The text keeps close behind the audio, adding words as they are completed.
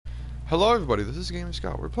Hello everybody, this is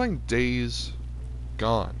GamingScot. We're playing Days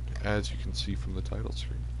Gone, as you can see from the title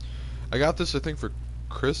screen. I got this, I think, for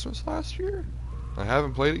Christmas last year. I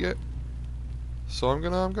haven't played it yet, so I'm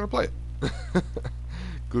gonna play it.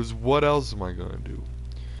 Cause what else am I gonna do?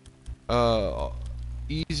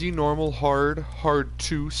 Easy, normal, hard, hard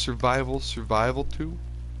 2, survival, survival 2.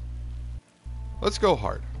 Let's go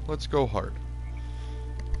hard. Let's go hard.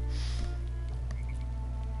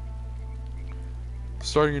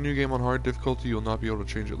 Starting a new game on hard difficulty, you'll not be able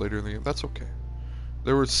to change it later in the game. That's okay.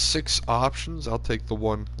 There were 6 options. I'll take the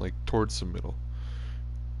one like towards the middle.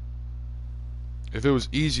 If it was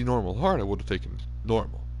easy, normal, hard, I would have taken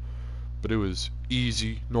normal. But it was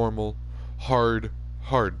easy, normal, hard,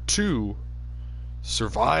 hard 2,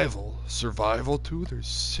 survival, survival 2. There's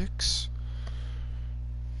 6.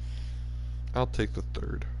 I'll take the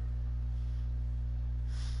third.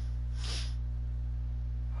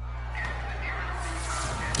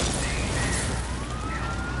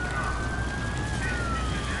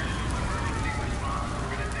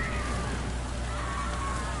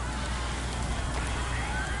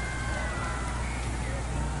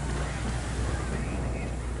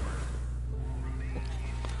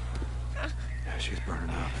 She's burning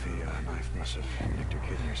up. The knife must have nicked her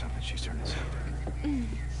kidney or something. She's turning septic. How you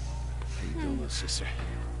doing, little sister?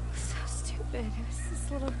 So stupid. It was this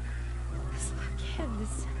little kid.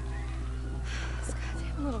 This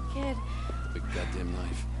goddamn little kid. Big goddamn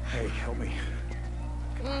knife. Hey, help me.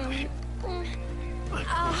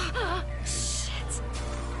 Shit.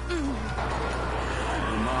 Hey,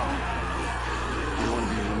 Mom. You want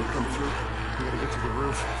me when we come through? We gotta get to the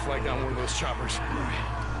roof. Flag down one of those choppers. All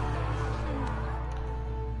right.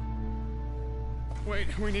 Wait,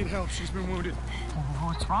 we need help. She's been wounded.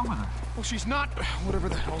 What's wrong with her? Well, she's not. Whatever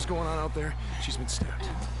the hell's going on out there, she's been stabbed.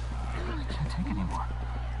 I can't take anymore.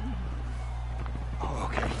 Oh,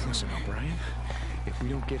 okay. Listen, O'Brien. If we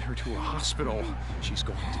don't get her to a hospital, she's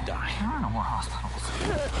going to die. There are no more hospitals.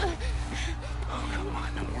 Oh, come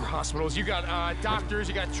on. No more hospitals. You got doctors,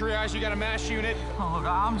 you got triage, you got a MASH unit. Oh, look,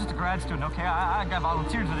 I'm just a grad student, okay? I got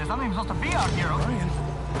volunteered for this. I'm not even supposed to be out here. O'Brien.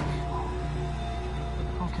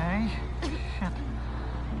 Okay. Shit.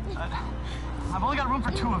 I've only got room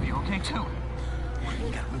for 2 of you, okay? 2. You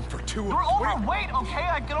got room for 2 of You're us. overweight, okay?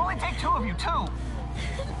 I can only take 2 of you, 2.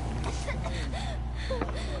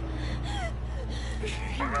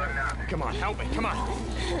 Come on, help me. Come on. All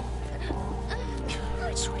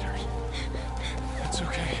right, sweetheart. It's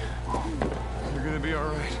okay. You're gonna be all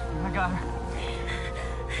right. I got her.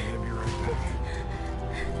 I'm gonna be right back.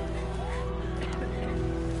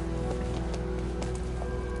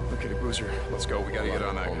 Okay, Boozer, let's go. We gotta get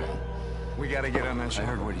on that guy. We gotta get on that ship. I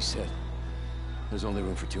heard what he said. There's only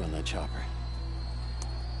room for 2 on that chopper.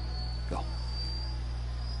 Go.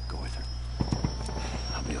 Go with her.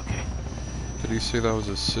 I'll be okay. Did he say that was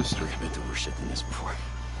his sister? I've been through worse shit than this before.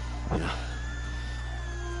 You know?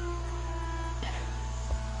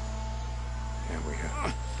 Yeah, we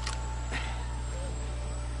have.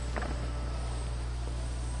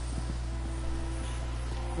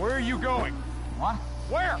 Where are you going? What?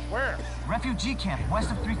 Where? Where? Refugee camp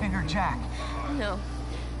west of Three Finger Jack. No.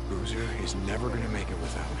 Boozer is never gonna make it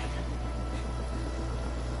without me.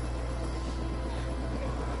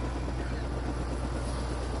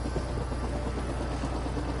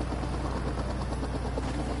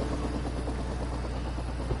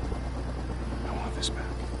 I want this back.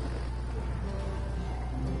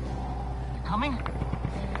 You coming?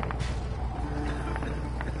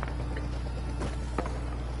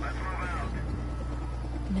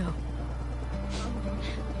 No.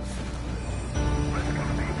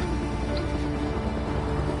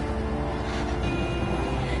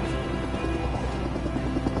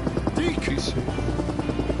 Deacon!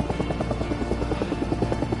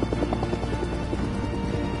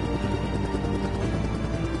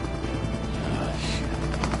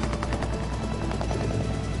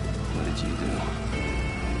 What did you do?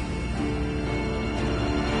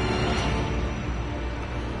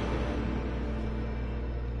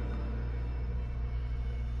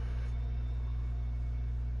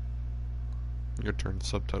 I'm gonna turn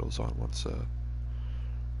subtitles on once the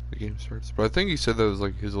game starts. But I think he said that was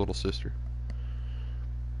like his little sister.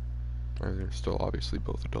 I mean, they're still obviously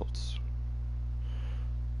both adults.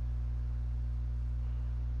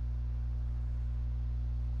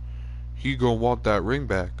 He gonna want that ring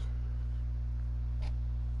back.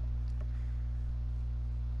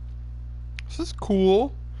 This is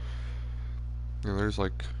cool. And there's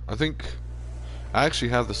like, I think I actually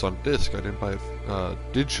have this on disc. I didn't buy it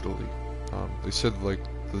digitally. They said like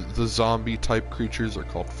the zombie type creatures are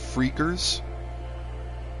called freakers.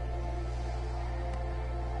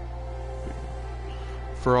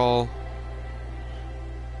 for all...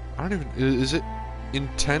 I don't even... Is it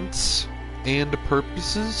intents and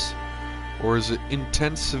purposes? Or is it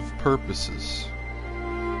intensive purposes?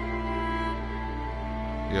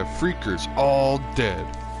 Yeah, freakers, all dead.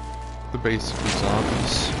 They're basically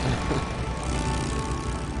zombies.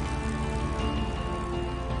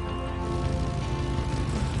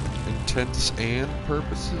 Intents and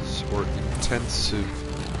purposes? Or intensive?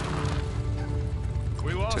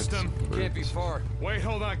 We lost him. He can't be far. Wait,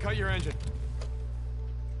 hold on. Cut your engine.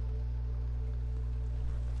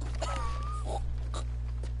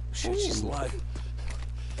 Shit, she's alive.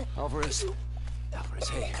 Alvarez. Alvarez,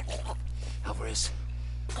 hey. Alvarez.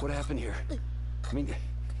 What happened here? I mean,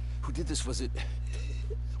 who did this? Was it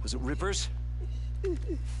Rippers?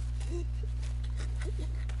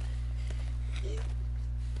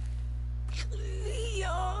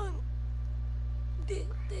 Leon did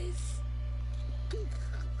this.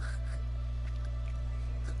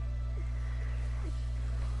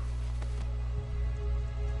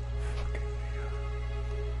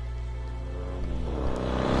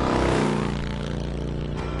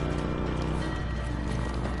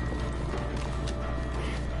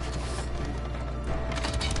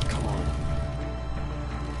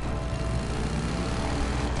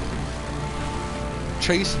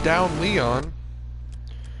 Chase down Leon.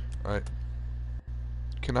 Alright.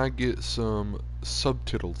 Can I get some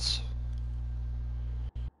subtitles?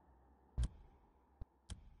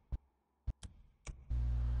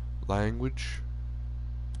 Language.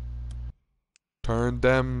 Turn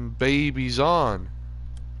them babies on.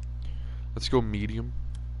 Let's go medium.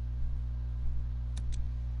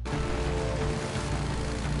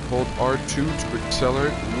 Hold R2 to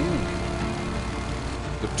accelerate. Ooh.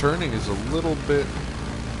 The turning is a little bit...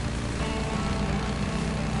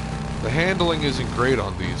 The handling isn't great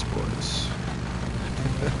on these boys.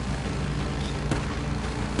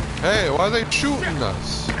 Hey, why are they shooting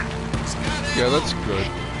us? Yeah, that's good.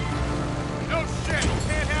 No shit.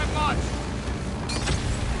 Can't have much.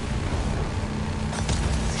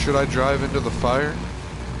 Should I drive into the fire?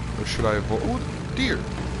 Or should I avoid... Oh, deer.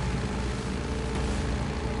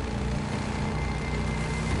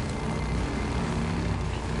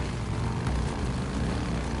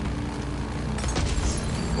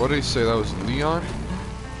 What did he say? That was Leon?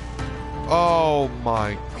 Oh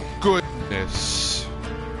my goodness.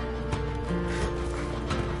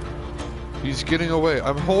 He's getting away.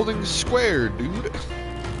 I'm holding square, dude.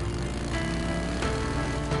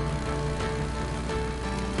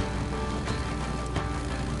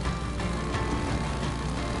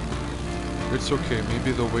 It's okay.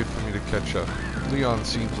 Maybe they'll wait for me to catch up. Leon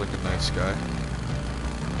seems like a nice guy.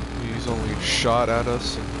 He's only shot at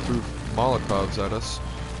us and threw Molotovs at us.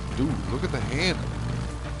 Dude, look at the hand.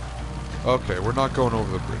 Okay, we're not going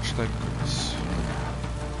over the bridge, thank goodness.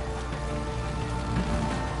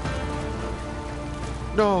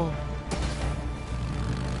 No.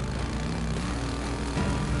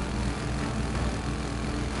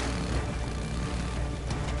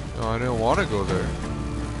 No, I didn't want to go there.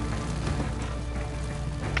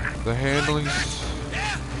 The handling's...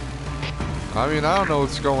 I mean, I don't know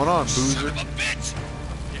what's going on, Boozer.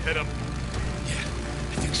 You hit him.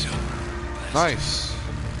 Nice.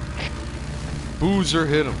 Boozer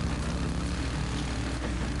hit him.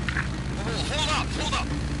 Hold up.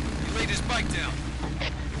 He laid his bike down.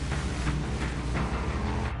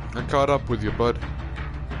 I caught up with you, bud.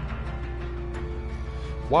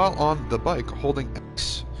 While on the bike, holding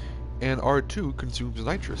X and R2 consumes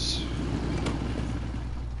nitrous.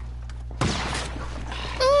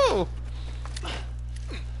 Oh!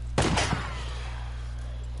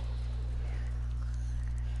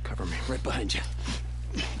 Cover me, right behind you.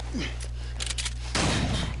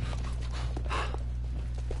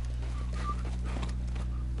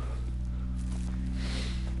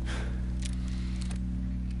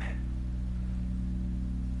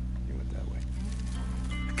 You went that way.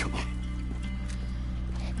 Come on.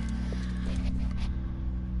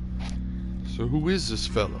 So who is this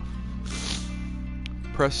fella?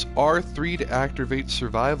 Press R3 to activate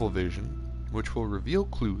survival vision, which will reveal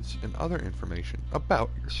clues and other information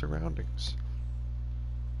about your surroundings.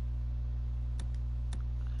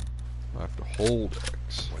 I have to hold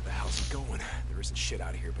X. Where the hell's he going? There isn't shit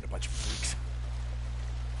out of here but a bunch of freaks.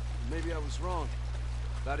 Maybe I was wrong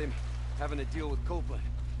about him having to deal with Copeland.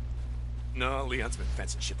 No, Leon's been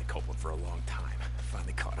fencing shit to Copeland for a long time.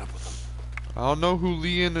 Finally caught up with him. I don't know who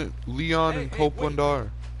Leon and Copeland wait.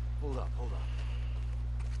 are. Hold up.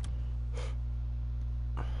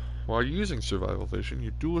 While using survival vision,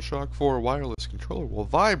 your DualShock 4 wireless controller will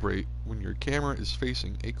vibrate when your camera is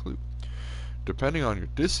facing a clue. Depending on your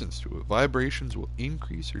distance to it, vibrations will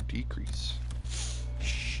increase or decrease.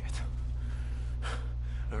 Shit.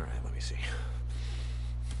 Alright, let me see.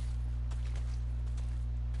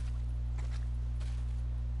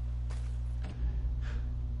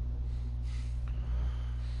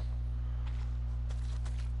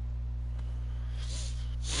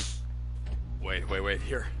 Wait,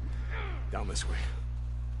 here. Down this way.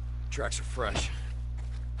 Tracks are fresh.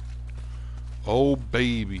 Oh,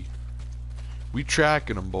 baby. We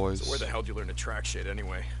tracking them, boys. So where the hell did you learn to track shit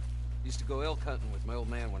anyway? Used to go elk hunting with my old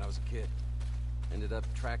man when I was a kid. Ended up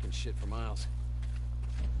tracking shit for miles.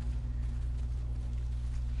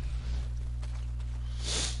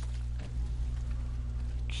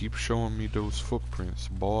 Keep showing me those footprints,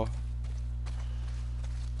 boy.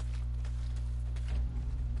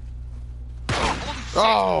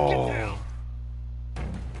 Oh!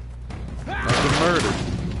 I've been murdered.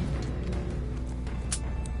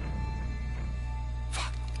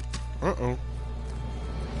 Uh-oh.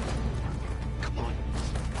 Come on.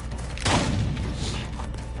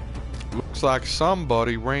 Looks like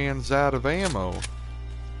somebody ran out of ammo.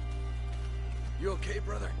 You okay,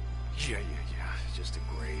 brother? Yeah. Just a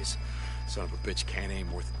graze. Son of a bitch can't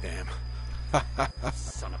aim worth a damn.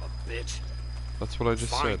 Son of a bitch. That's what I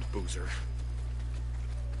just Fine, said. boozer.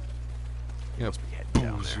 Yeah, Must be heading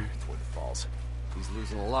down boozer. there toward the falls. He's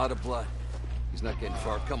losing a lot of blood. He's not getting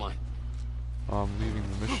far. Come on. I'm leaving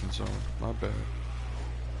the mission zone. My bad.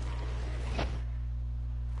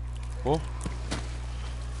 Oh.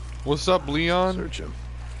 What's up, Leon? Search him.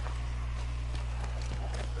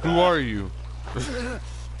 Who are you?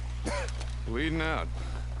 Bleeding out.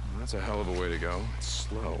 That's a hell of a way to go. It's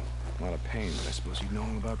slow. A lot of pain, but I suppose you know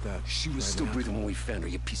all about that. She was right still now. breathing when we found her,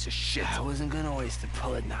 you piece of shit. I wasn't gonna waste a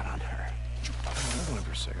bullet not on her. Hold on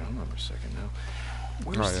for a second. now.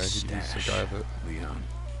 Where's Oh, yeah, the he's stash, the guy that Leon?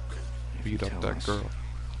 If beat you up tell that us, girl.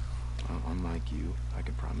 Unlike you, I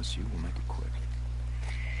can promise you we'll make it quick.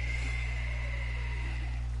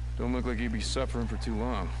 Don't look like you'd be suffering for too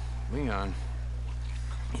long. Leon,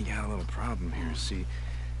 you got a little problem here. See,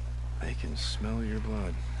 they can smell your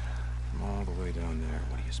blood from all the way down there.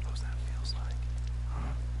 What do you suppose that feels like?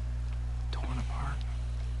 Huh? Torn apart?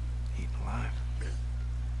 Eaten alive?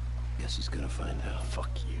 Guess he's gonna find out. Fuck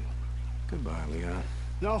you. Goodbye, Leon.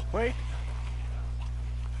 No, wait.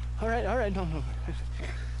 All right, no.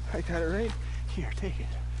 I got it right here. Take it.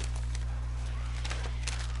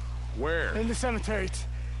 Where? In the cemetery. It's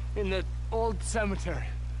in the old cemetery.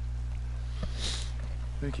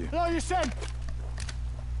 Thank you. No, you said.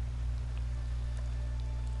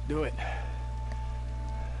 Do it.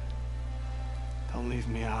 Don't leave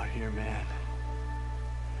me out here, man.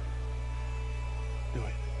 Do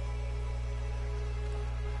it.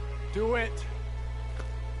 Do it.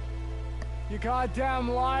 You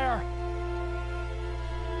goddamn liar.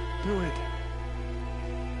 Do it.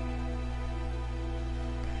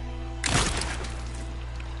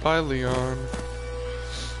 Bye, Leon.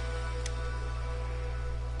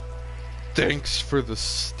 Thanks for the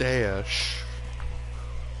stash.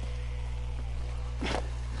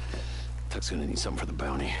 Tuck's gonna need something for the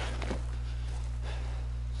bounty.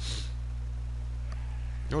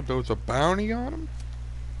 Yo, there was a bounty on him?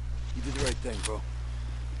 You did the right thing, bro.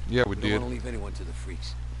 Yeah, we We don't did. want to leave anyone to the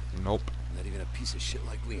freaks. Nope. Not even a piece of shit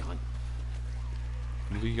like Leon.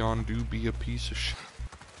 Leon do be a piece of shit.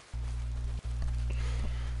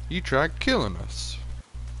 He tried killing us.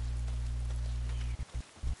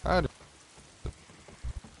 I didn't.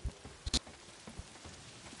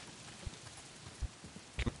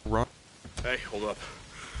 Run. Hey, hold up.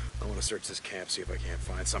 I want to search this camp, see if I can't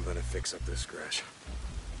find something to fix up this scratch.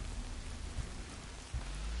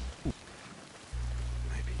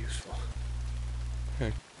 Might be useful.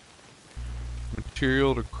 Heck.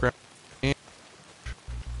 Material to craft.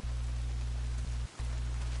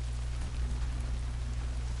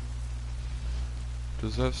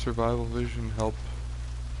 Does that survival vision help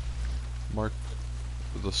mark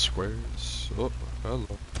the squares? Oh, hello.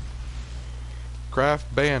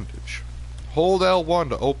 Craft bandage. Hold L1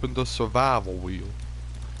 to open the survival wheel.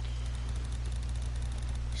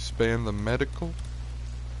 Expand the medical.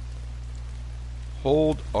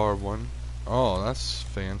 Hold R1. Oh, that's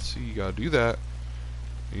fancy. You gotta do that.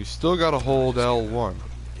 You still gotta hold L1.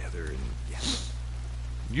 Together and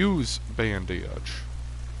Use bandage.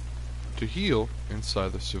 To heal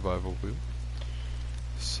inside the survival wheel,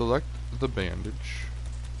 select the bandage.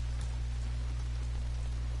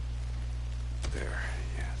 there.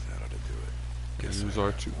 Yeah, that ought to do it. And use I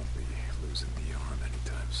R2. won't be losing the arm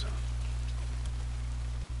anytime soon.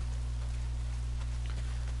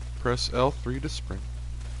 Press L3 to sprint.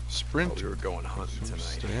 Sprinter. Oh, we were going hunting Some tonight.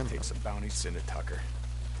 stamina. Take some bounties into Tucker.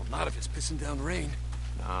 Well, not if it's pissing down rain.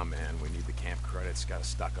 Nah, man, we need the camp credits. Gotta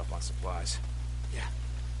stock up on supplies. Yeah,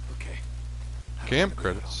 okay. I don't Camp wanna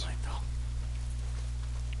be out credits. all night,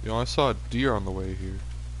 though. You know, I saw a deer on the way here.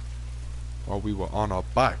 While we were on our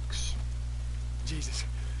bikes. Jesus,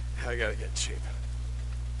 I gotta get in shape.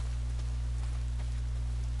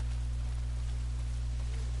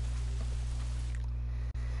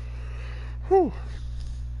 Whew.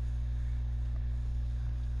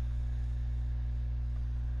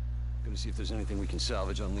 Gonna see if there's anything we can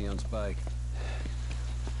salvage on Leon's bike.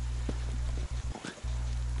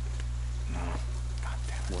 No. God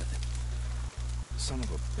damn it. What? Son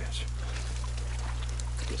of a bitch.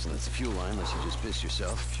 Guessing that's the fuel line, unless you just pissed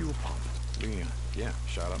yourself. Fuel pump. Leon. Yeah,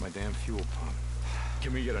 shot out my damn fuel pump.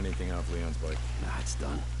 Can we get anything off Leon's bike? Nah, it's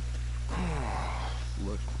done.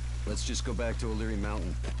 Look, let's just go back to O'Leary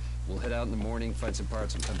Mountain. We'll head out in the morning, find some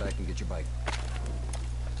parts, and come back and get your bike.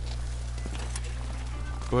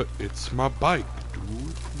 But it's my bike,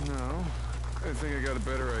 dude. No. I think I got a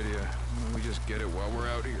better idea. Why don't we just get it while we're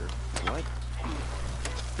out here? What?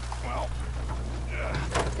 Well,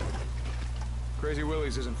 Crazy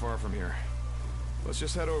Willie's isn't far from here. Let's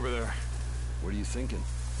just head over there. What are you thinking?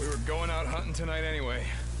 We were going out hunting tonight anyway.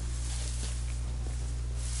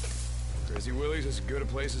 Crazy Willie's is as good a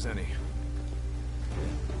place as any.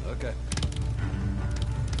 Okay.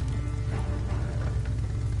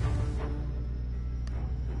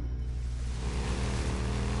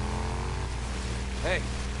 Hey,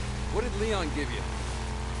 what did Leon give you?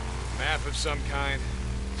 Map of some kind.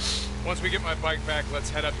 Once we get my bike back, let's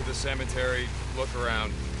head up to the cemetery, look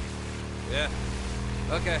around. Yeah.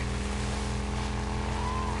 Okay.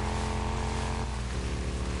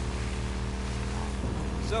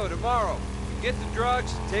 So tomorrow, we get the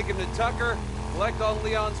drugs, take him to Tucker, collect on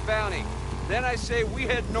Leon's bounty. Then I say we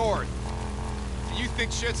head north. Do you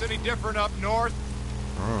think shit's any different up north?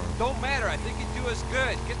 Don't matter, I think it'd do us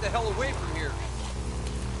good. Get the hell away from here.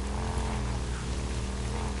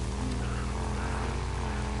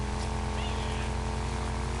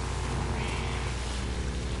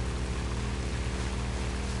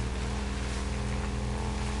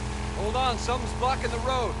 Hold on, something's blocking the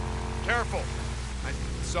road. Careful. I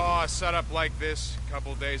saw a setup like this a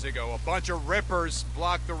couple days ago. A bunch of rippers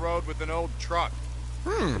blocked the road with an old truck.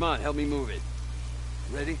 Come on, help me move it.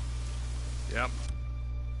 Ready? Yep.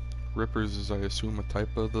 Rippers is, I assume, a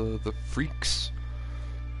type of the freaks.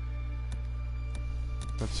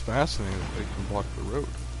 That's fascinating that they can block the road.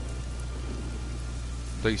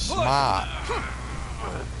 They smart.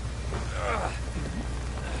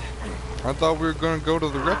 I thought we were gonna go to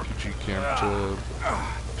the refugee camp to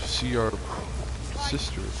see our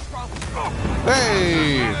sister.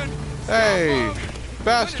 Hey! Hey!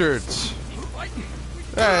 Bastards!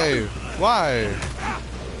 Hey! Why?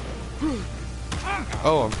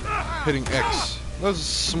 Oh, I'm hitting X. That was a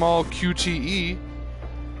small QTE.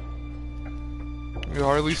 You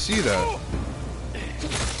hardly see that.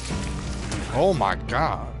 Oh my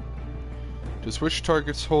god. To switch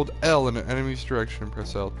targets, hold L in an enemy's direction and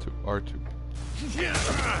press L to R2.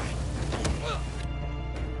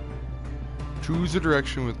 Choose a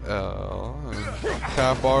direction with L and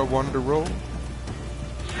tap R1 to roll.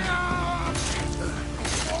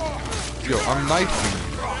 Yo, I'm knifing you.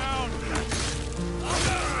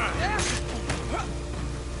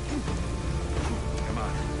 Come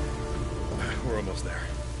on. We're almost there.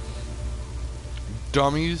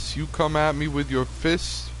 Dummies, you come at me with your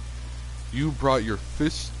fist. You brought your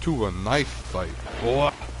fist to a knife fight.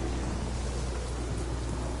 Boy.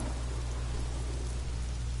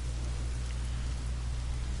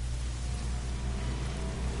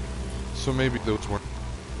 So maybe those weren't.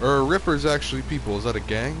 Are Rippers actually people? Is that a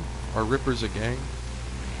gang? Are Rippers a gang?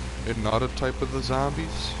 And not a type of the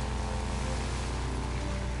zombies?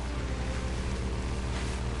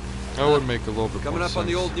 That would make a little bit Coming more up on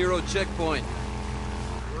the sense. old Nero checkpoint.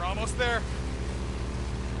 We're almost there.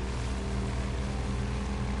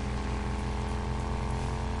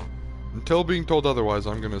 Until being told otherwise,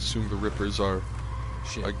 I'm gonna assume the Rippers are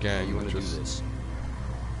Shit. a gang You that want to do just this?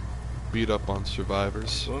 beat up on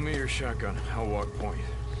survivors. Blow me your shotgun. I'll walk point.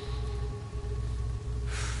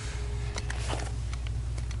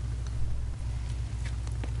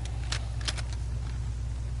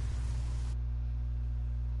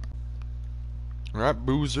 Alright,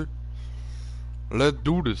 Boozer. Let's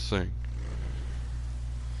do this thing.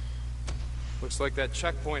 Looks like that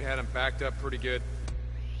checkpoint had him backed up pretty good.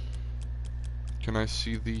 Can I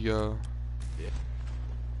see the, Yeah.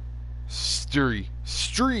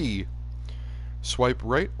 Stree. Swipe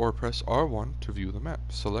right or press R1 to view the map.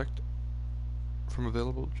 Select from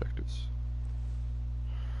available objectives.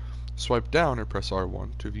 Swipe down or press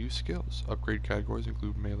R1 to view skills. Upgrade categories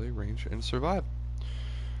include melee, range, and survival.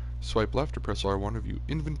 Swipe left or press R1 to view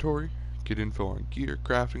inventory. Get info on gear,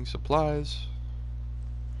 crafting, supplies.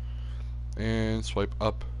 And swipe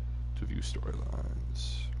up to view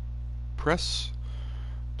storylines. Press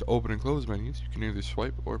to open and close menus. You can either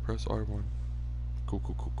swipe or press R1. Cool.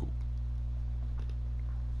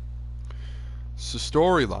 So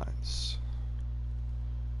storylines.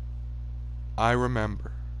 I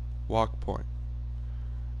remember. Walk point.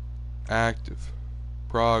 Active.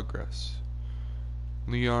 Progress.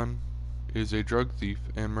 Leon is a drug thief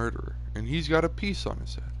and murderer, and he's got a piece on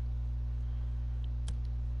his head.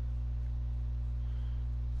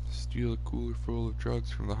 Steal a cooler full of drugs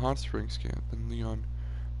from the hot springs camp, and Leon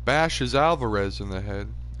bashes Alvarez in the head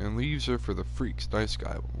and leaves her for the freaks. Nice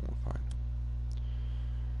guy, we'll find.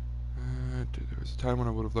 There was a time when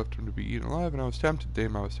I would have left him to be eaten alive, and I was tempted.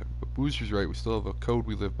 Damn, I was tempted. But Boozer's right. We still have a code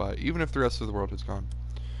we live by, even if the rest of the world has gone.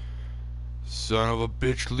 Son of a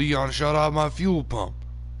bitch, Leon shut off my fuel pump.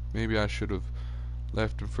 Maybe I should have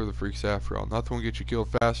left him for the freaks after all. Nothing will get you killed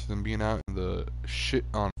faster than being out in the shit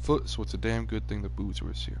on foot, so it's a damn good thing that Boozer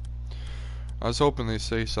was here. I was hoping they'd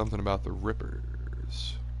say something about the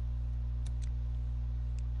Rippers.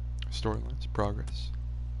 Storylines, progress.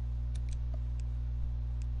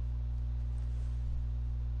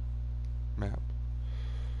 Map.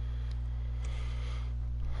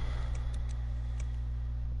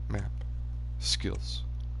 Skills.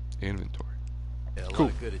 Inventory. Yeah, a Cool.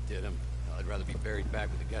 lot of good it did him. I'd rather be buried back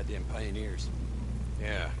with the goddamn pioneers.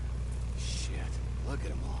 Yeah. Shit. Look at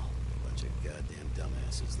them all. Bunch of goddamn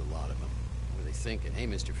dumbasses, the lot of them. What are they thinking? Hey,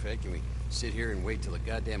 Mr. Fed, can we sit here and wait till a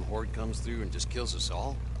goddamn horde comes through and just kills us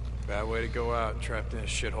all? Bad way to go out, trapped in a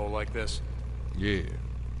shithole like this. Yeah.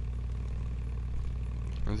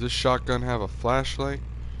 Does this shotgun have a flashlight?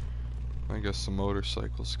 I guess the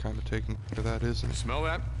motorcycle's kind of taking care of that, isn't it? Smell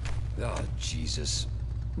that? Oh, Jesus.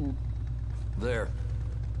 There.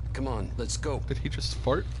 Come on, let's go. Did he just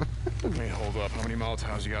fart? Hey, hold up. How many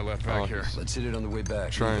Molotovs you got left back here? Let's hit it on the way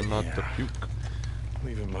back. Trying not to puke.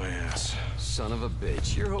 Leaving my ass. Son of a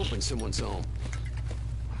bitch. You're hoping someone's home.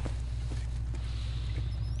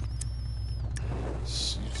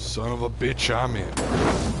 Son of a bitch, I'm in.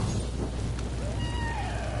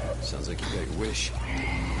 Sounds like you got your wish.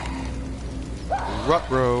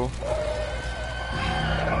 Ruh-roh.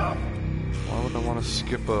 Why would I want to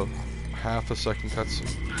skip a half a second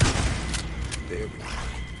cutscene? There we go.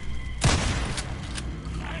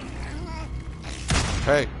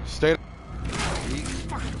 Hey, stay.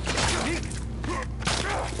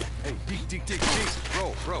 Hey, Deacon,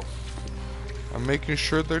 bro. I'm making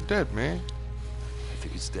sure they're dead, man. I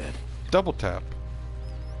think he's dead. Double tap.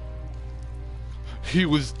 He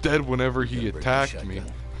was dead whenever he Break the attacked me.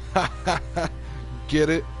 Get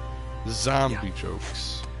it? Zombie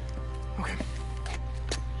jokes. Okay.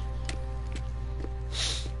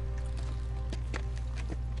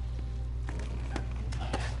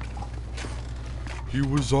 He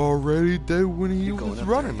was already dead when he going was up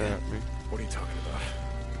running there at me. What are you talking about?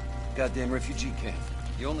 Goddamn refugee camp.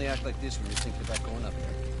 You only act like this when you're thinking about going up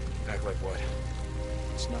there. Act like what?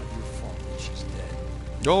 It's not your fault that she's dead.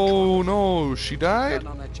 No, she died? Gotten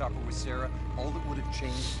on that chopper with Sarah, all that would have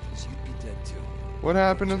changed is you'd be dead too. What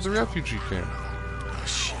happened at the refugee camp? Oh,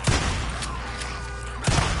 shit.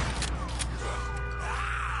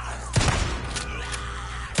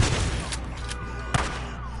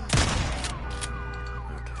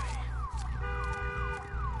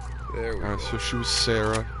 There we go. So she was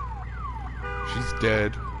Sarah. She's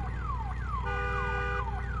dead.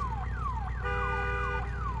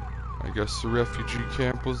 I guess the refugee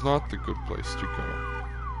camp was not the good place to go.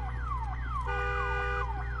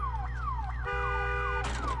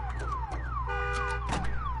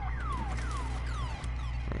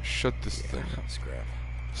 Alright, shut this thing up. Scrap.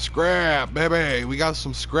 Scrap, baby! We got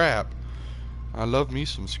some scrap. I love me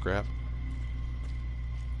some scrap.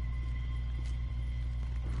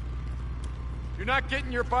 You're not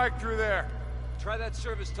getting your bike through there. Try that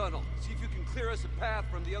service tunnel. See if you can clear us a path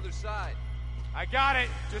from the other side. I got it.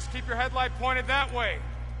 Just keep your headlight pointed that way.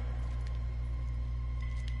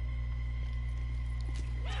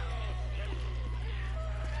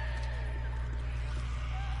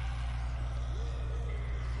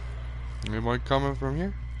 Anyone coming from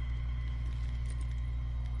here?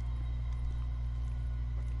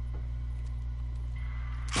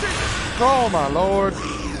 Oh my lord!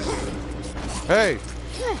 Hey!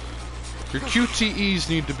 Your QTEs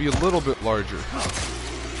need to be a little bit larger.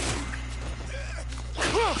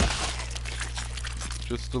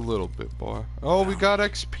 Just a little bit, boy. Oh, we got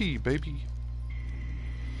XP, baby.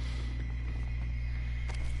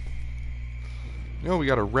 You know, we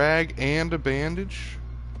got a rag and a bandage.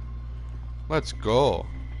 Let's go.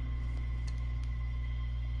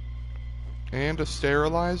 And a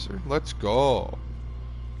sterilizer. Let's go.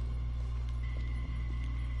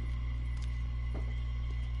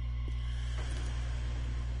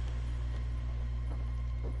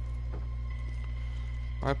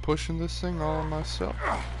 Am I pushing this thing all myself?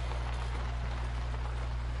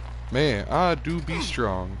 Man, I do be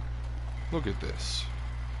strong. Look at this.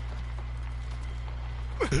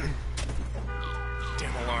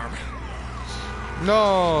 Damn alarm.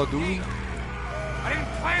 No, dude. I didn't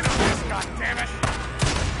plan on this, goddammit!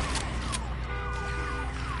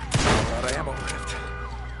 A lot of ammo left.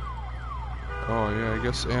 Oh yeah, I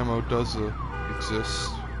guess ammo does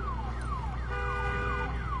exist.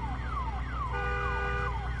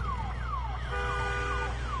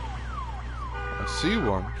 I see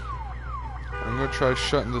one. I'm gonna try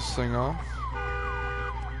shutting this thing off.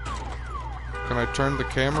 Can I turn the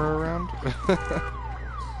camera around?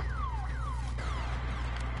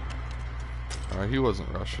 He wasn't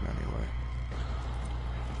rushing anyway.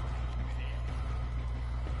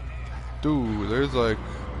 Dude, there's like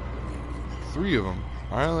 3 of them.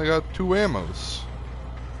 I only got 2 ammos.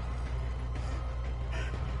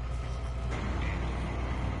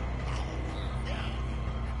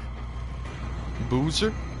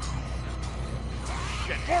 Boozer?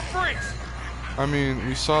 Shit, more freaks! I mean,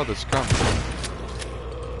 we saw this coming.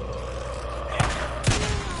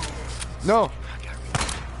 No!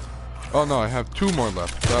 Oh no, I have 2 more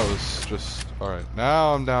left. That was just... Alright,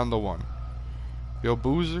 now I'm down to 1. Yo,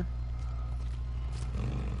 Boozer?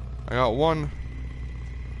 I got one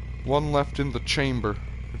left in the chamber.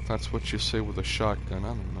 If that's what you say with a shotgun. I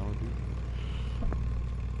don't know, dude.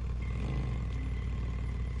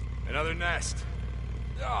 Another nest.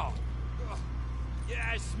 Oh. Yeah,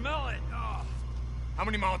 I smell it. Oh. How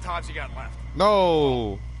many Molotovs you got left?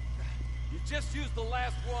 No! You just used the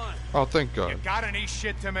last one. Oh, thank You God. got any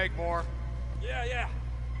shit to make more? Yeah.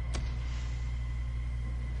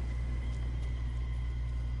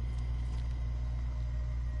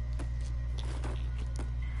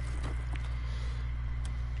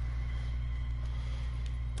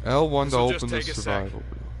 L1 to This'll just open the take a sec. survival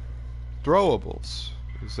wheel. Throwables.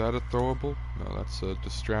 Is that a throwable? No, that's a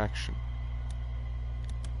distraction.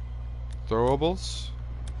 Throwables.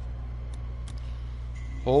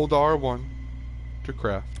 Hold R1 to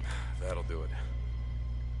craft. That'll do it.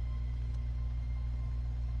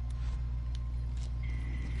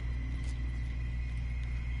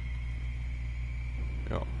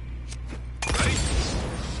 Yo. Ready?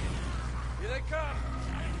 Here they come.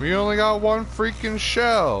 We only got 1 freaking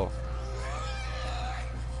shell.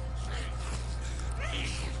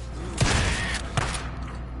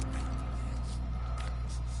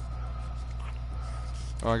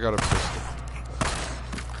 Oh, I got a pistol.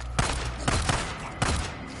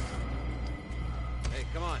 Hey,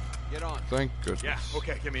 come on. Get on. Thank goodness. Yeah,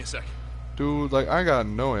 okay, give me a sec. Dude, like, I got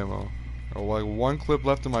no ammo. Oh, like, 1 clip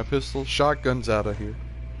left in my pistol. Shotgun's out of here.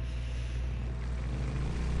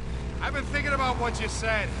 I've been thinking about what you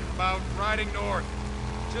said about riding north.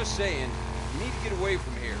 Just saying, you need to get away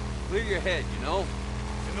from here. Clear your head, you know?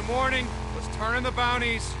 In the morning, let's turn in the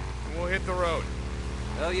bounties, and we'll hit the road.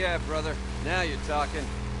 Hell yeah, brother. Now you're talking.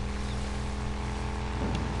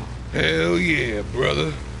 Hell yeah,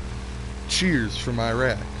 brother. Cheers from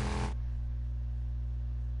Iraq.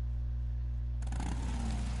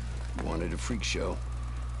 Wanted a freak show.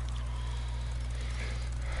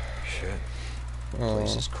 Shit.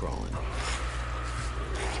 Place is crawling.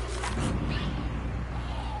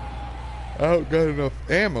 I don't got enough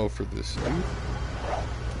ammo for this, dude.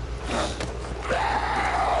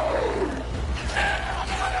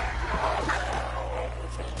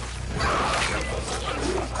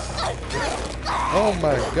 Oh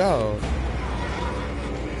my God.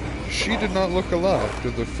 She did not look alive.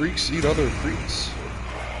 Did the freaks eat other freaks?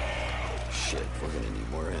 Shit, we're gonna need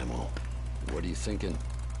more ammo. What are you thinking?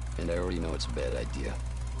 And I already know it's a bad idea.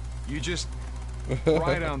 You just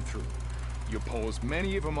ride on through. You pull as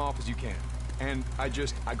many of them off as you can. And I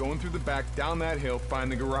go in through the back, down that hill,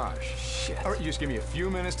 find the garage. Shit. All right, you just give me a few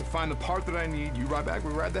minutes to find the part that I need. You ride back,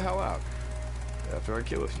 we ride the hell out. After I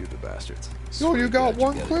kill a few of the bastards. Yo, you got God,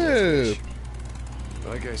 1 you got a clip. destination.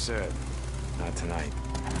 Like I said, not tonight.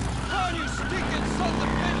 Run, you stinking sons of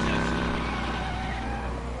bitches!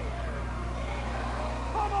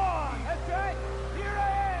 Come on! That's right! Here I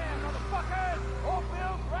am, motherfuckers!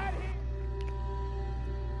 Oatmeal's right here!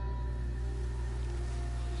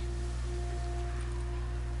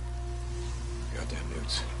 Goddamn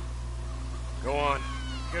newts. Go on.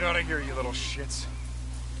 Get out of here, you little shits.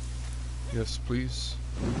 Yes, please.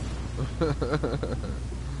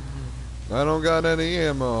 I don't got any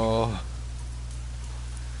ammo.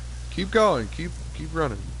 Keep going. Keep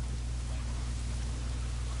running.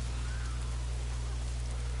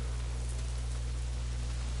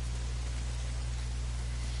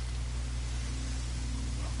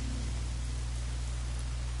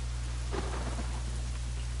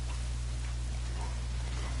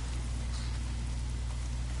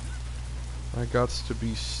 I gots to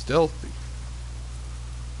be stealthy.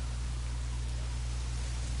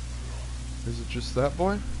 Is it just that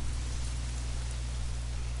boy?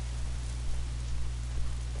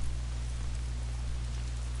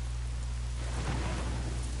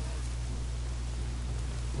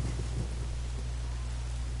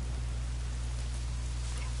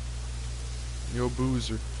 Yo,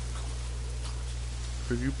 Boozer.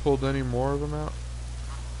 Have you pulled any more of them out?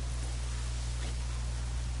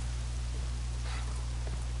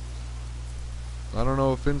 I don't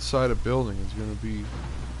know if inside a building is going to be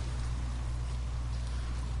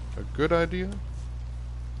a good idea.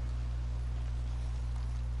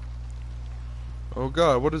 Oh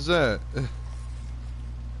god, what is that?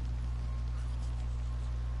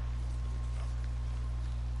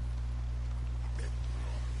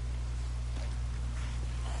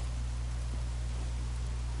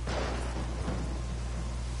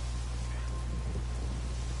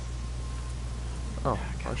 Oh,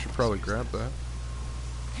 I should probably grab that.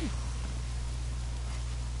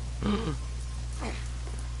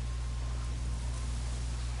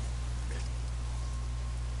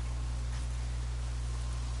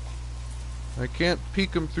 I can't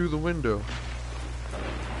peek him through the window,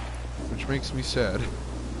 which makes me sad.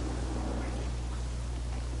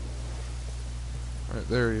 Alright,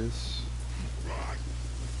 there he is.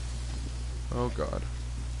 Oh god.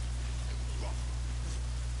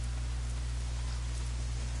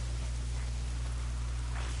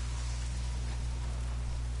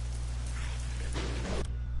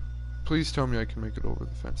 Please tell me I can make it over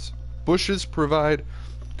the fence. Bushes provide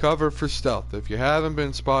cover for stealth. If you haven't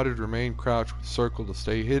been spotted, remain crouched with circle to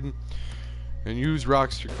stay hidden, and use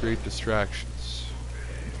rocks to create distractions.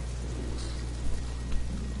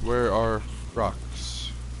 Where are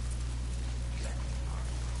rocks?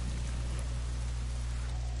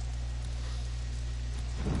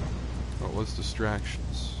 What was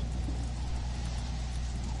distractions?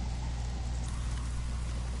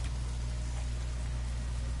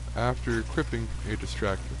 After equipping a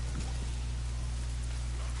distractor,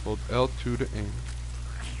 hold L2 to aim,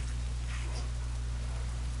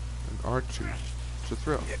 and R2 to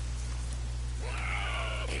throw.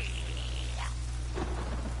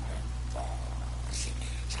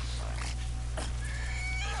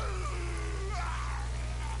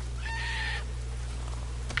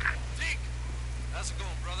 Deke, how's it going,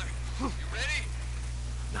 brother? You ready?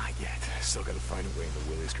 Not yet. Still gotta find a way in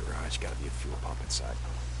the Willie's garage. Gotta be a fuel pump inside.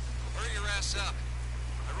 Hurry your ass up.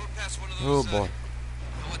 I rode past one of Oh those, boy.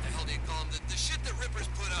 what the hell do you call them? The shit that Rippers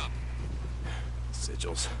put up.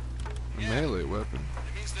 Sigils. A melee weapon.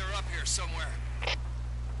 It means they're up here somewhere.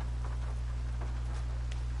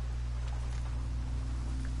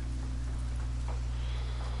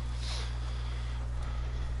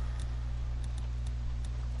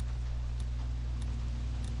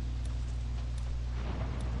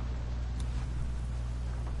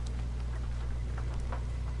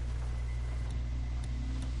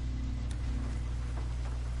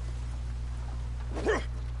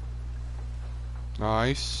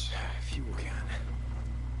 Nice. Fuel can.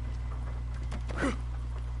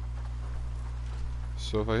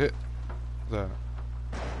 So if I hit that.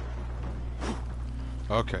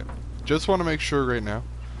 Okay. Just want to make sure right now.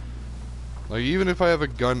 Like, even if I have a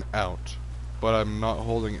gun out, but I'm not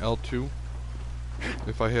holding L2,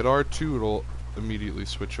 if I hit R2, it'll immediately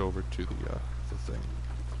switch over to the thing.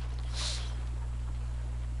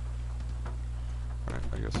 Alright,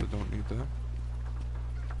 I guess I don't need that.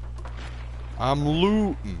 I'm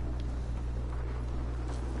looting.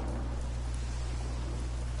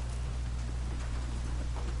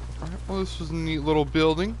 Alright, well, this was a neat little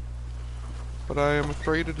building, but I am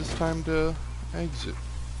afraid it is time to exit.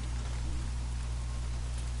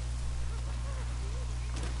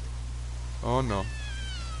 Oh no.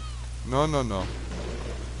 No, no, no.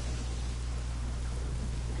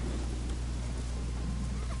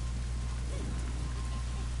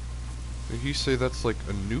 Did he say that's like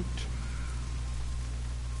a newt?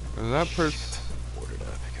 And that person. Boarded up.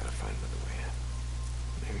 I gotta find another way in.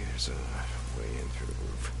 Maybe there's a way in through the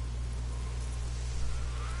roof.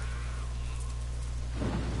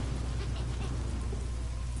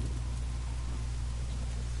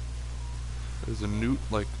 Is a newt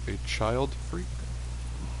like a child freak?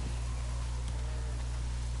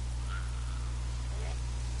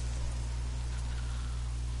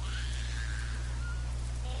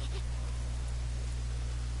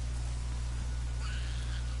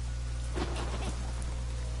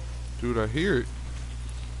 Dude, I hear it.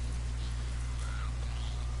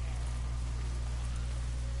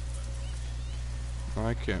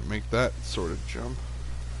 I can't make that sort of jump.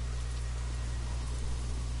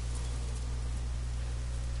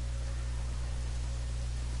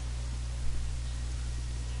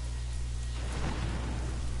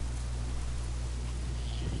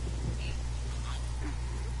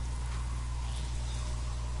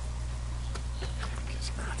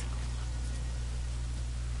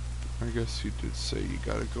 I guess you did say you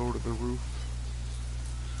gotta go to the roof.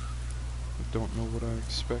 I don't know what I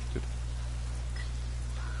expected.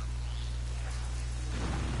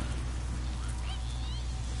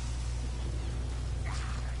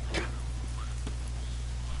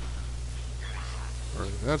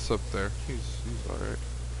 Alright, that's up there. He's alright.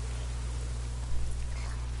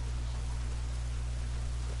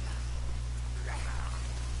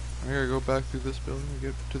 I gotta go back through this building to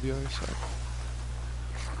get to the other side.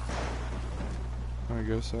 I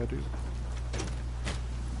guess I do.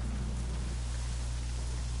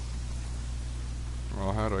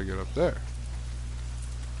 Well, how do I get up there?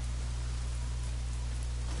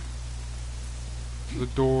 The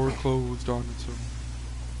door closed on its own.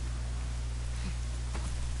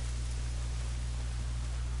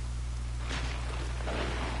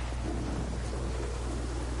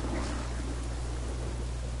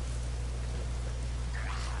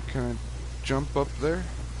 Can I jump up there?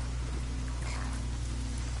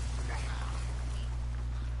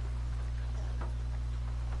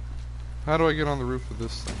 How do I get on the roof of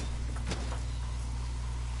this thing?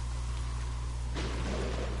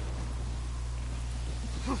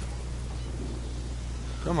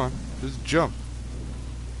 Come on, just jump.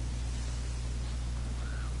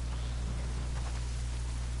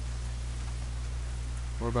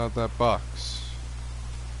 What about that box?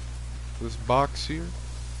 This box here?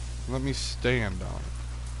 Let me stand on it.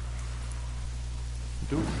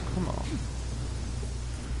 Dude, come on.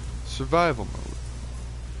 Survival mode.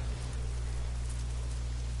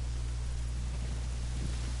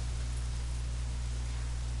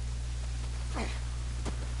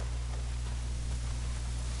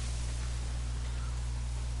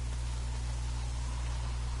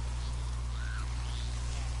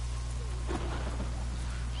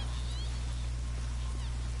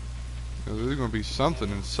 There's gonna be something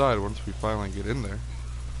inside once we finally get in there.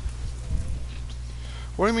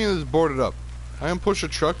 What do you mean this is boarded up? I can push a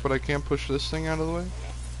truck, but I can't push this thing out of the way?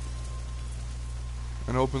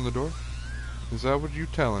 And open the door? Is that what you're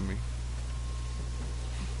telling me?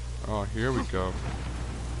 Oh, here we go.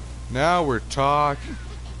 Now we're talking.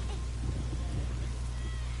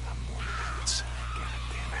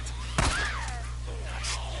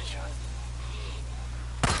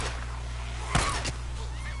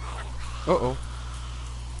 Uh-oh.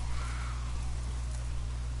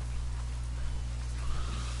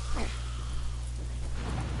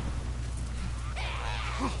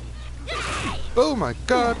 Oh my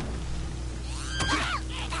God.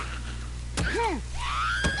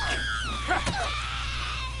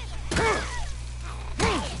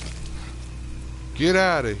 Get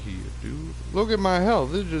out of here, dude. Look at my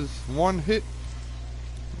health. It's just one hit.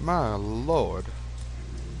 My Lord.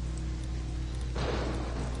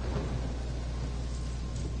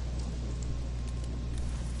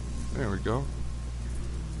 There we go.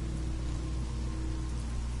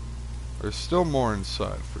 There's still more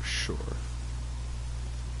inside for sure.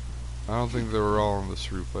 I don't think they were all on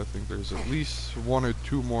this roof. I think there's at least one or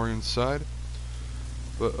two more inside.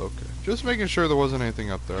 But okay. Just making sure there wasn't anything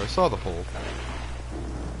up there. I saw the hole.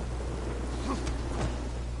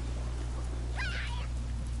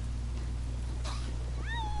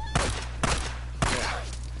 Yeah,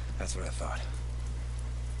 that's what I thought.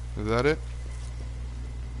 Is that it?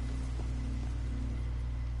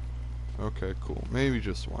 Okay, cool. Maybe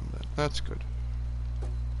just one then. That's good.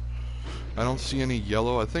 I don't see any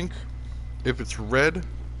yellow. I think if it's red,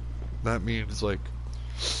 that means like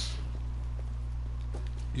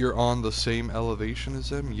you're on the same elevation as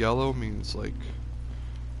them. Yellow means like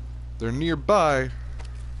they're nearby,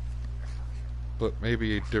 but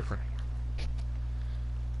maybe a different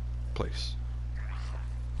place.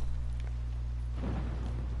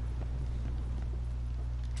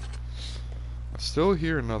 I still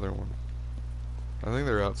hear another one. I think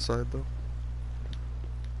they're outside though.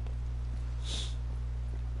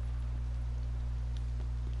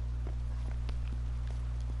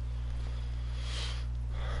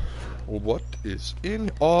 What is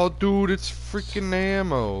in? Oh, dude, it's freaking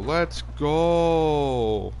ammo. Let's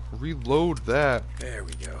go. Reload that. There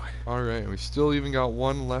we go. Alright, we still even got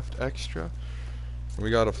one left extra.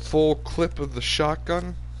 We got a full clip of the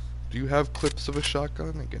shotgun. Do you have clips of a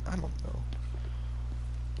shotgun? Again, I don't know.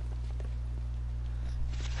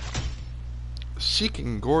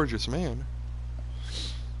 Seeking gorgeous man.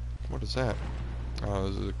 What is that?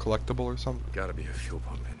 Is it a collectible or something? Gotta be a fuel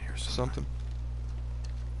pump in here somewhere. Something.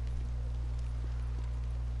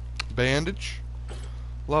 Bandage.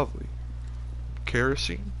 Lovely.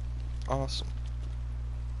 Kerosene. Awesome.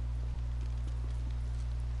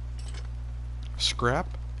 Scrap.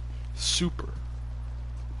 Super.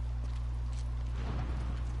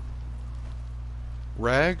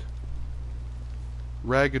 Rag.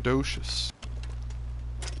 Ragadocious.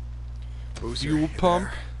 Boozer, Fuel you pump.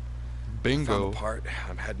 there? Bingo. Found the part.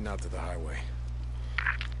 I'm heading out to the highway.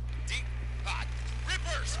 Deep hot.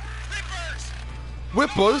 Rippers! Rippers!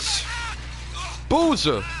 Whippers.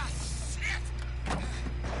 Boozer.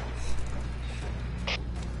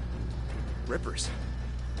 Rippers.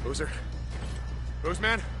 Boozer.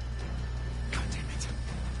 Boozman. God damn it.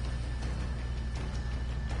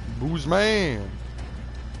 Booze man.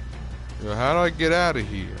 Yo, how do I get out of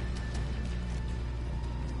here?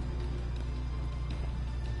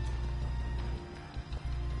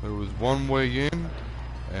 There was one way in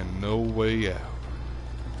and no way out.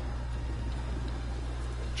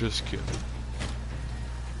 Just kidding.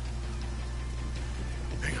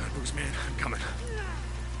 Hang on, Boozman. I'm coming.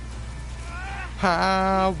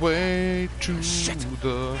 Highway to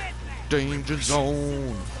the danger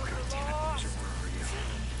zone.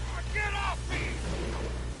 Get off me!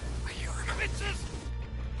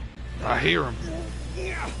 I hear him.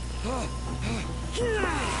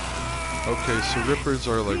 Okay, so rippers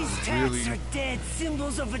are like These really tats are dead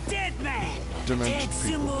symbols of a dead man. dementia Dead people.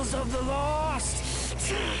 symbols of the lost.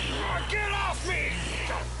 Get off me!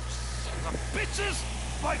 The bitches!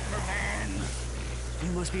 Biker man!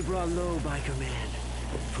 You must be brought low, biker man.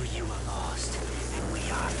 For you are lost, and we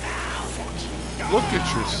are found. Look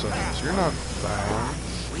at yourselves. You're not found.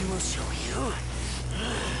 We will show you.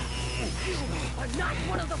 You are not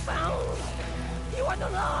one of the found. You are the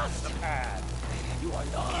lost. You are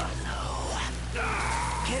lost.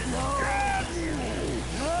 Get low.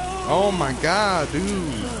 Oh my god,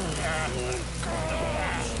 dude.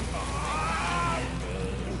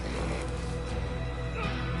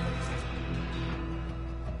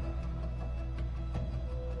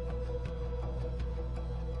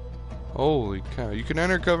 Holy cow. You can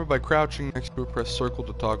enter cover by crouching next to a press circle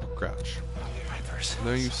to toggle crouch.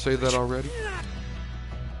 Now you say that already?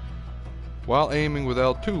 While aiming with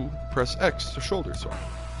L2, press X to shoulder swap.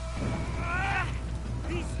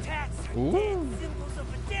 These tats are Ooh. dead symbols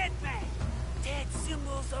of a dead man. Dead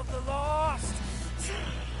symbols of the lost.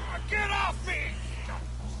 Get off me!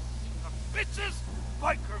 The bitches!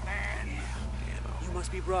 Biker man! You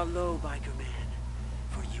must be brought low, biker man.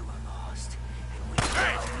 For you are lost, and we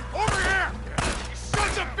Hey! Over here! You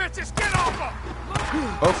sons of bitches! Get off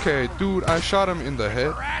him! Okay, dude, I shot him in the head.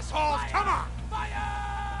 You're assholes! Come on!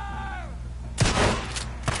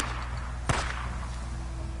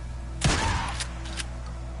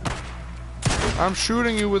 I'm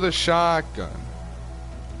shooting you with a shotgun.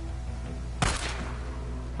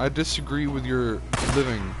 I disagree with your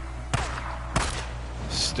living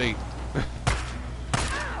state.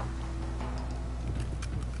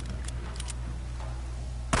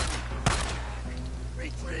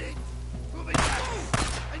 Retreat! Moving back!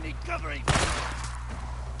 I need covering!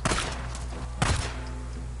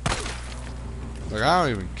 Like, I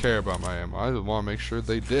don't even care about my ammo. I just want to make sure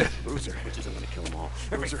they did. Boozer. Bitches, I'm gonna kill them all.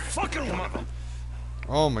 Every fucking one of them.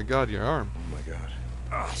 Oh my god, your arm. Oh my god.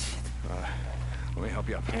 Oh, shit. Let me help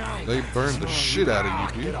you up. They burned the shit out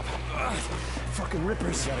of you, dude. Fucking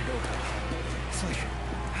rippers. Gotta go. It's like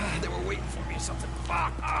they were waiting for me or something.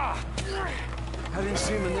 Fuck. I didn't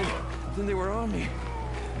see them, and then they were on me.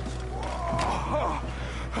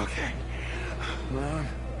 Okay. My arm.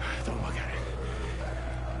 Don't look at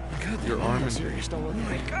it. God, Your arm is serious. Don't look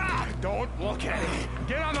at it. God, don't look at it.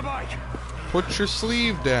 Get on the bike. Put your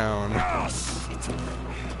sleeve down. Oh, shit.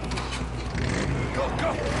 Go,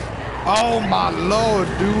 go. Oh my lord,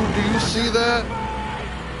 dude. Do you see that?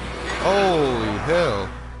 Holy hell.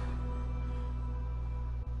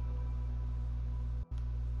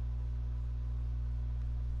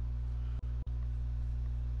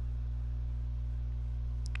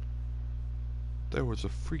 There was a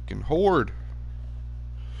freaking horde.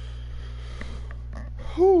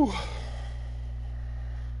 Whew.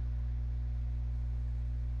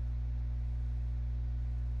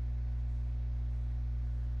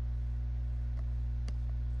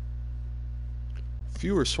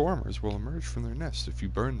 Fewer swarmers will emerge from their nests if you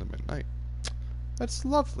burn them at night. That's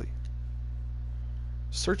lovely.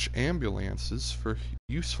 Search ambulances for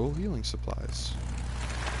useful healing supplies.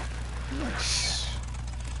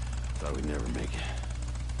 Thought we'd never make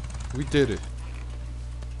it. We did it.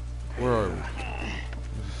 Where are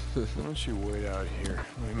we? Why don't you wait out here?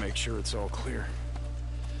 Let me make sure it's all clear.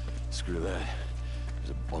 Screw that. There's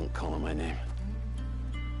a bunk calling my name.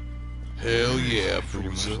 Hell yeah, Pretty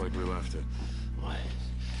much Bruiser. like we left it. What?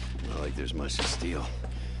 Not like there's much to steal.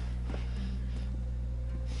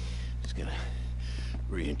 Just gonna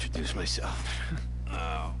reintroduce myself.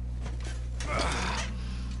 Oh,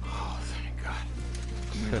 thank God.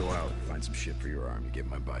 I'm gonna go out and find some shit for your arm to get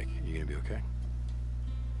my bike. You gonna be okay?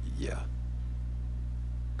 Yeah.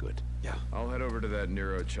 Good. Yeah. I'll head over to that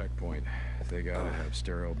Neuro checkpoint. They gotta have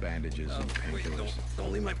sterile bandages and Wait, painkillers.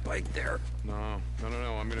 don't leave my bike there. No.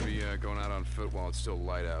 I'm gonna be going out on foot while it's still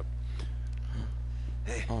light out.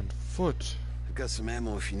 Hey, On foot. I've got some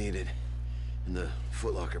ammo if you need it. In the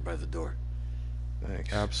footlocker by the door.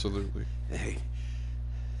 Thanks. Absolutely. Hey,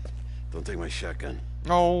 don't take my shotgun.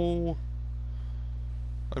 No.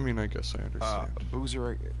 I mean, I guess I understand.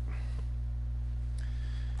 Boozer.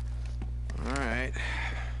 All right.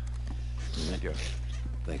 There you go.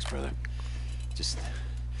 Thanks, brother. Just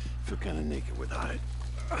feel kind of naked without it.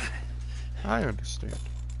 I understand.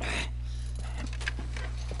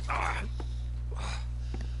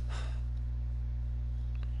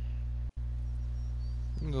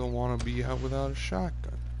 You don't want to be out without a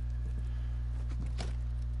shotgun.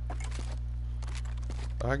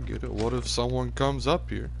 I get it. What if someone comes up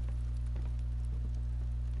here?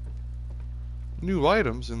 New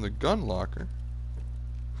items in the gun locker.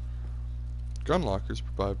 Gun lockers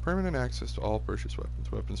provide permanent access to all purchased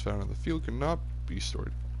weapons. Weapons found in the field cannot be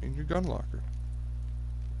stored in your gun locker.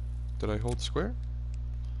 Did I hold square?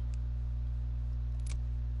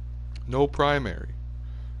 No primary.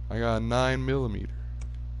 I got a 9mm.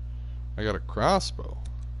 I got a crossbow.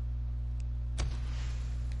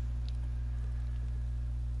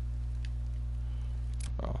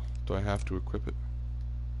 Oh, do I have to equip it?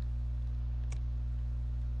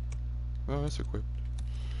 Oh, it's equipped.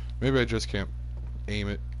 Maybe I just can't aim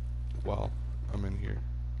it while I'm in here.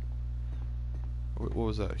 What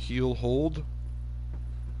was that? Heal hold?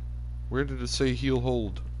 Where did it say heal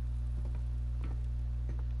hold?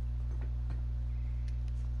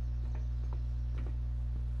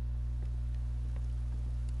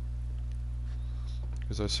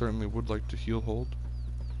 Because I certainly would like to heal hold.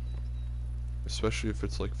 Especially if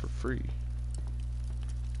it's like for free.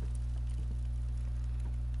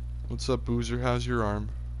 What's up, Boozer? How's your arm?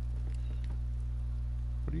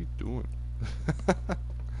 What are you doing?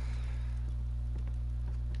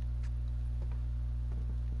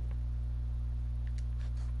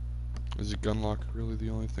 Is a gun locker really the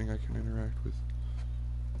only thing I can interact with?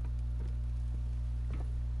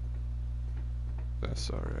 That's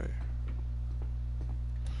alright.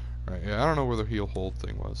 Alright, yeah, I don't know where the heal hold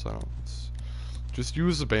thing was. Just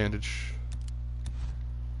use the bandage.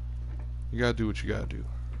 You gotta do what you gotta do.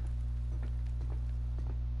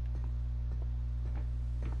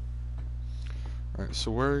 Alright,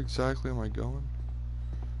 so where exactly am I going?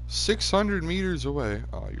 600 meters away.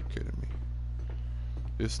 Oh, you're kidding me.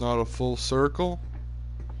 It's not a full circle?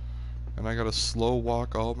 And I gotta slow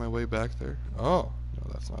walk all my way back there? Oh,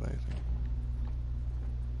 no, that's not anything.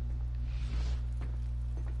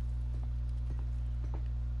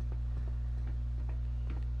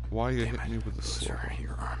 Why you hit me with a slow?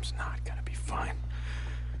 Your arm's not gonna be fine.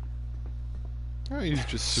 Oh, he's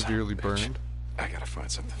just severely burned. I gotta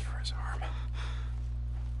find something for his arm.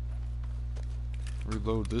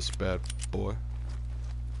 Reload this bad boy.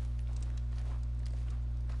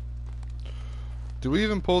 Do we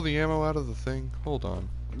even pull the ammo out of the thing? Hold on.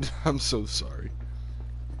 I'm so sorry.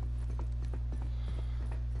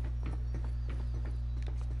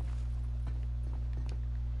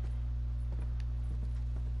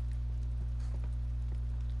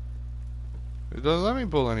 It doesn't let me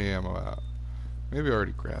pull any ammo out. Maybe I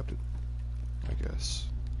already grabbed it. I guess.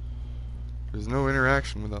 There's no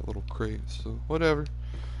interaction with that little crate, so whatever.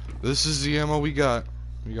 This is the ammo we got.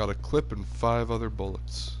 We got a clip and 5 other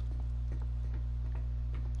bullets.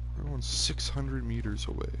 We're going 600 meters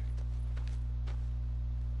away.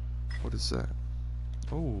 What is that?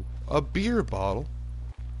 Oh, a beer bottle.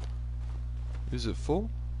 Is it full?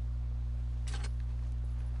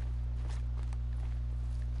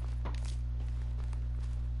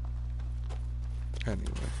 Anyway.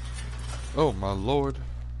 Oh my lord.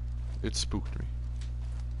 It spooked me.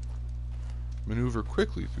 Maneuver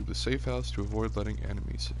quickly through the safe house to avoid letting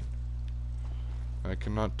enemies in. I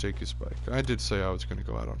cannot take his bike. I did say I was going to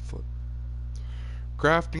go out on foot.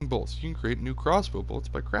 Crafting bolts. You can create new crossbow bolts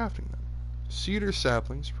by crafting them. Cedar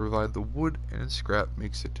saplings provide the wood and scrap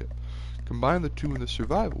makes a tip. Combine the two in the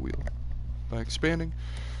survival wheel by expanding.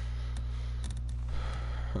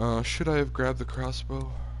 Should I have grabbed the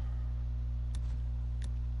crossbow?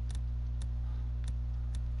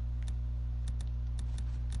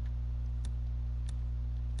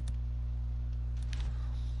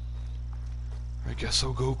 I guess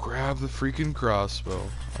I'll go grab the freaking crossbow.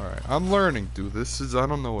 Alright, I'm learning, dude. I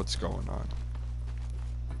don't know what's going on.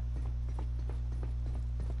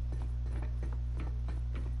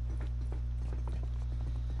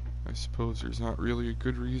 I suppose there's not really a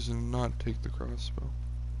good reason to not take the crossbow.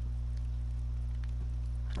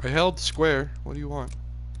 I held square. What do you want?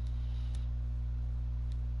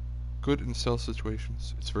 Good in stealth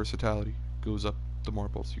situations. Its versatility goes up the more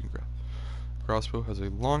bolts you can grab. Crossbow has a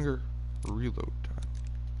longer reload time.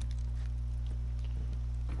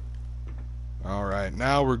 Alright,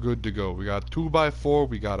 now we're good to go. We got 2x4,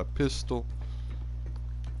 we got a pistol.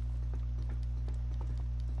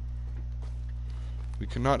 We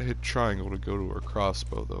cannot hit triangle to go to our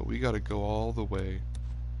crossbow though. We gotta go all the way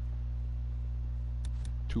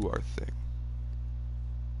to our thing.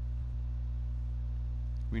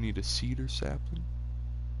 We need a cedar sapling.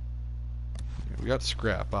 Yeah, we got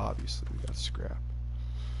scrap, obviously. We got scrap.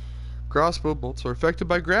 Crossbow bolts are affected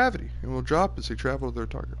by gravity and will drop as they travel to their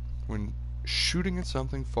target. When shooting at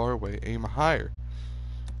something far away, aim higher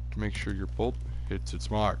to make sure your bolt hits its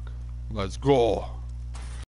mark. Let's go!